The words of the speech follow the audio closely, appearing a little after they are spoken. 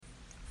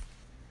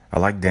I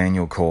like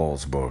Daniel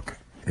Cole's book.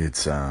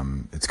 It's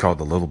called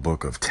The Little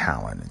Book of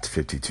Talent. It's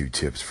 52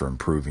 tips for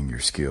improving your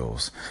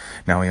skills.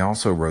 Now, he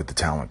also wrote The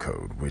Talent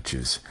Code,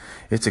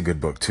 it's a good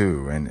book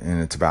too, and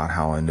it's about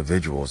how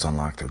individuals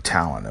unlock their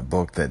talent. A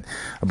book that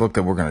we're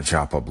going to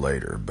chop up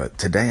later. But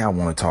today I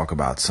want to talk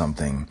about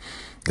something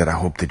that I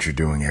hope that you're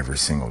doing every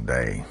single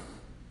day.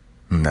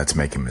 And that's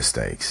making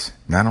mistakes.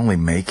 Not only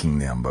making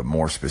them, but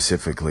more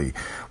specifically,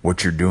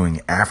 what you're doing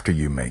after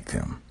you make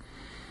them.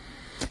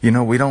 We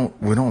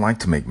don't like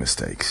to make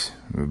mistakes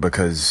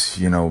because,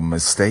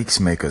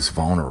 mistakes make us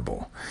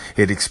vulnerable.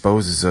 It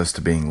exposes us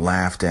to being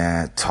laughed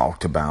at,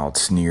 talked about,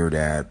 sneered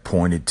at,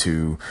 pointed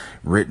to,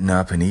 written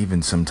up, and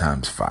even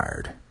sometimes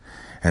fired.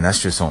 And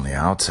that's just on the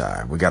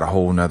outside. We got a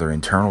whole nother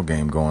internal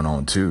game going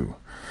on too.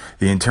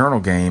 The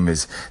internal game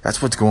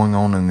that's what's going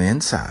on the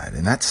inside.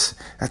 And that's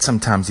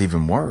sometimes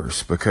even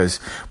worse, because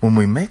when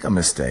we make a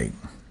mistake,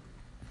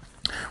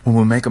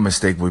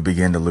 we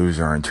begin to lose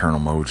our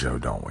internal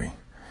mojo, don't we?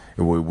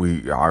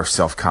 Our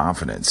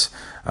self-confidence,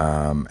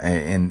 and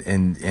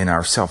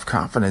our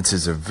self-confidence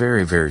is a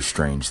very, very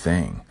strange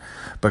thing,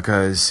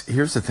 because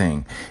here's the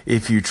thing: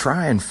 if you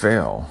try and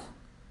fail,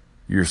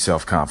 your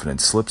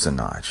self-confidence slips a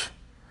notch.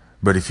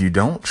 But if you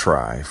don't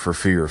try for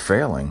fear of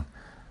failing,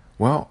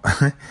 well,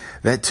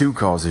 that too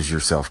causes your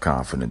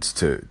self-confidence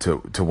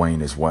to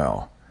wane as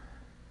well.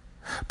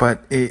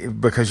 But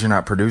because you're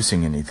not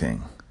producing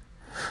anything,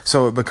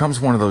 so it becomes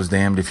one of those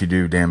damned if you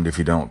do, damned if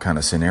you don't kind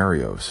of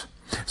scenarios.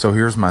 So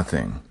here's my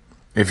thing.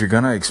 If you're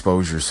going to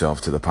expose yourself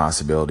to the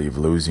possibility of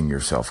losing your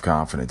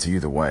self-confidence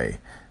either way,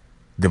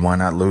 then why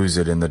not lose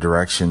it in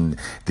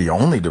the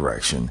only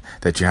direction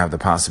that you have the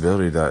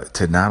possibility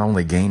to not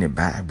only gain it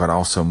back, but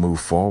also move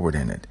forward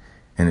in it.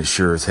 And it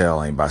sure as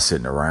hell ain't by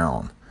sitting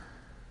around.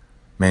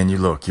 Man,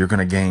 you're going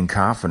to gain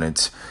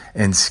confidence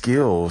and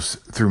skills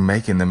through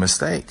making the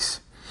mistakes.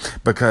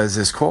 Because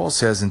as Cole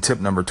says in tip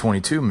number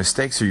 22,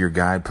 mistakes are your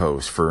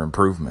guideposts for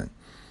improvement.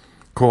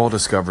 Cole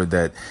discovered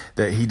that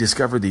he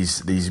discovered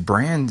these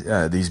brain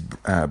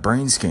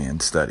scan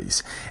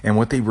studies, and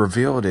what they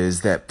revealed is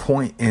that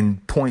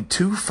in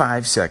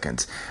 0.25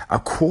 seconds, a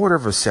quarter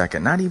of a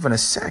second, not even a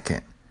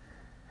second,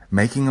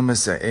 making a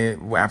mistake.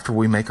 After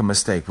we make a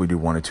mistake, we do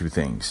one of two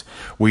things: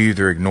 we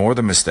either ignore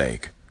the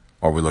mistake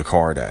or we look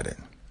hard at it.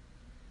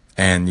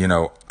 And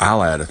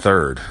I'll add a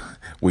third: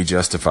 we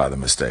justify the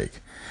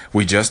mistake.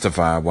 We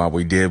justify why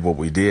we did what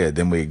we did,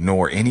 then we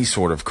ignore any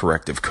sort of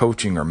corrective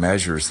coaching or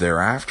measures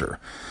thereafter.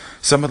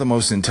 Some of the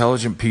most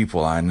intelligent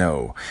people I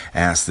know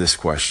ask this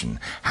question: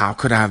 how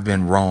could I have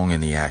been wrong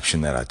in the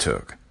action that I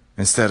took?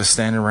 Instead of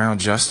standing around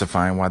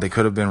justifying why they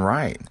could have been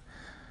right.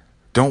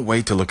 Don't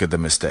wait to look at the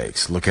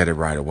mistakes. Look at it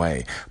right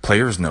away.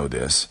 Players know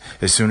this.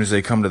 As soon as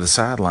they come to the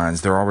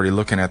sidelines, they're already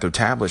looking at their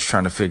tablets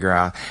trying to figure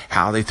out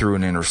how they threw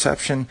an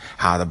interception,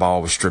 how the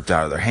ball was stripped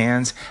out of their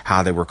hands,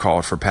 how they were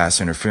called for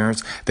pass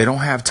interference. They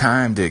don't have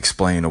time to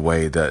explain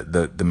away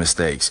the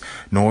mistakes,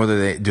 nor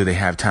do they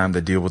have time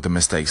to deal with the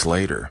mistakes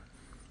later.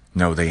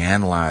 No, they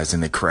analyze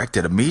and they correct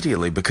it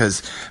immediately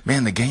because,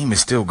 man, the game is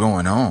still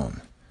going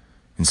on.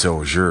 And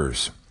so is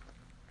yours.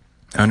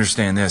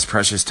 Understand this: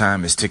 precious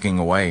time is ticking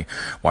away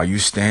while you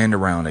stand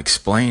around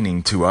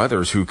explaining to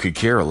others who could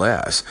care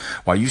less,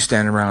 while you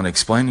stand around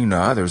explaining to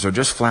others or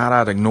just flat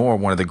out ignore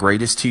one of the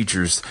greatest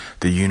teachers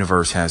the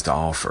universe has to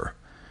offer,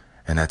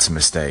 and that's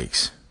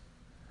mistakes.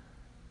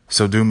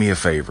 So do me a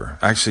favor.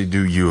 Actually,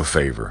 do you a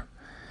favor.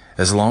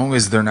 As long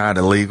as they're not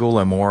illegal,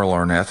 immoral,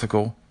 or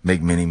unethical,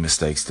 make many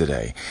mistakes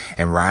today.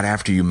 And right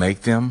after you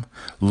make them,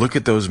 look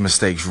at those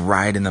mistakes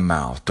right in the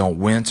mouth. Don't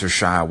wince or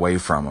shy away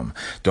from them.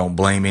 Don't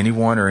blame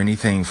anyone or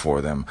anything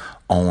for them.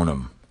 Own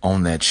them.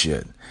 Own that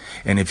shit.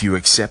 And if you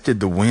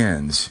accepted the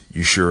wins,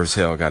 you sure as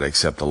hell got to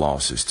accept the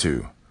losses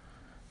too.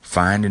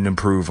 Find and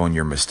improve on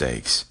your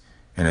mistakes.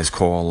 And as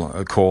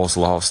Cole's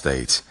law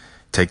states,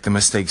 take the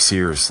mistakes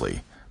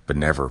seriously, but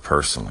never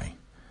personally.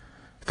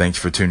 Thanks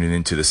for tuning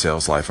into The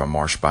Sales Life. I'm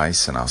Marsh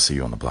Bice, and I'll see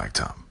you on the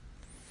blacktop.